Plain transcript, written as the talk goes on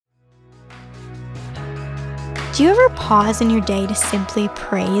Do you ever pause in your day to simply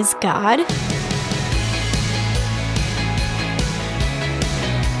praise God?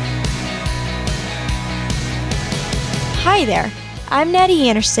 Hi there, I'm Natty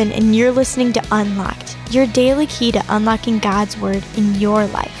Anderson, and you're listening to Unlocked, your daily key to unlocking God's Word in your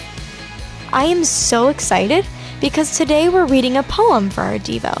life. I am so excited because today we're reading a poem for our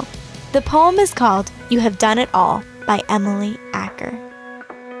Devo. The poem is called You Have Done It All by Emily Acker.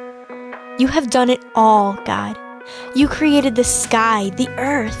 You have done it all, God. You created the sky, the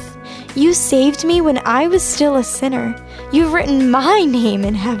earth. You saved me when I was still a sinner. You've written my name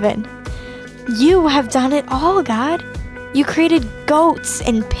in heaven. You have done it all, God. You created goats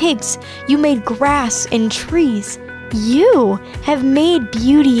and pigs. You made grass and trees. You have made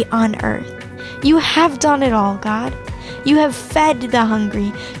beauty on earth. You have done it all, God. You have fed the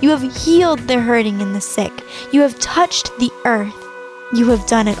hungry. You have healed the hurting and the sick. You have touched the earth. You have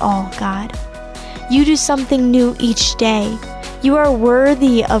done it all, God. You do something new each day. You are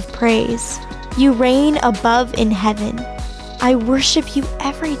worthy of praise. You reign above in heaven. I worship you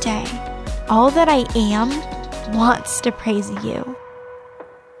every day. All that I am wants to praise you.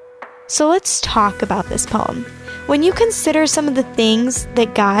 So let's talk about this poem. When you consider some of the things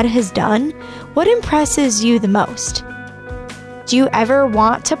that God has done, what impresses you the most? Do you ever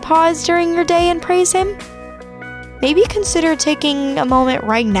want to pause during your day and praise Him? Maybe consider taking a moment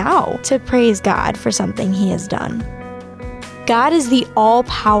right now to praise God for something He has done. God is the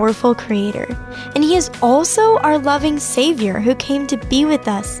all-powerful Creator, and He is also our loving Savior who came to be with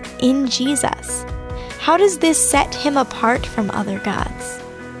us in Jesus. How does this set Him apart from other gods?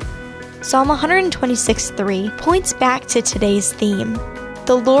 Psalm 126:3 points back to today's theme.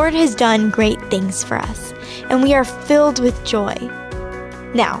 The Lord has done great things for us, and we are filled with joy.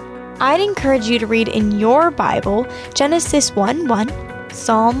 Now, I'd encourage you to read in your Bible Genesis 1:1,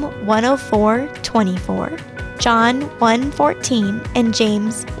 Psalm 104:24, John 1:14, and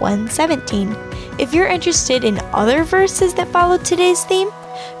James 1:17. If you're interested in other verses that follow today's theme,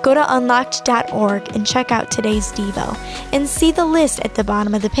 go to unlocked.org and check out today's Devo and see the list at the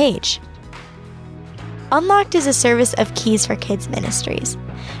bottom of the page. Unlocked is a service of Keys for Kids Ministries.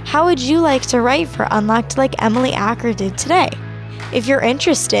 How would you like to write for Unlocked like Emily Acker did today? If you're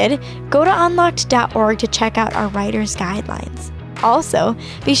interested, go to unlocked.org to check out our writer's guidelines. Also,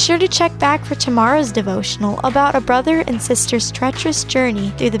 be sure to check back for tomorrow's devotional about a brother and sister's treacherous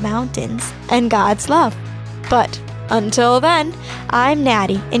journey through the mountains and God's love. But until then, I'm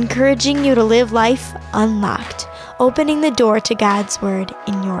Natty, encouraging you to live life unlocked, opening the door to God's Word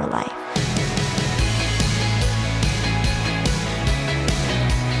in your life.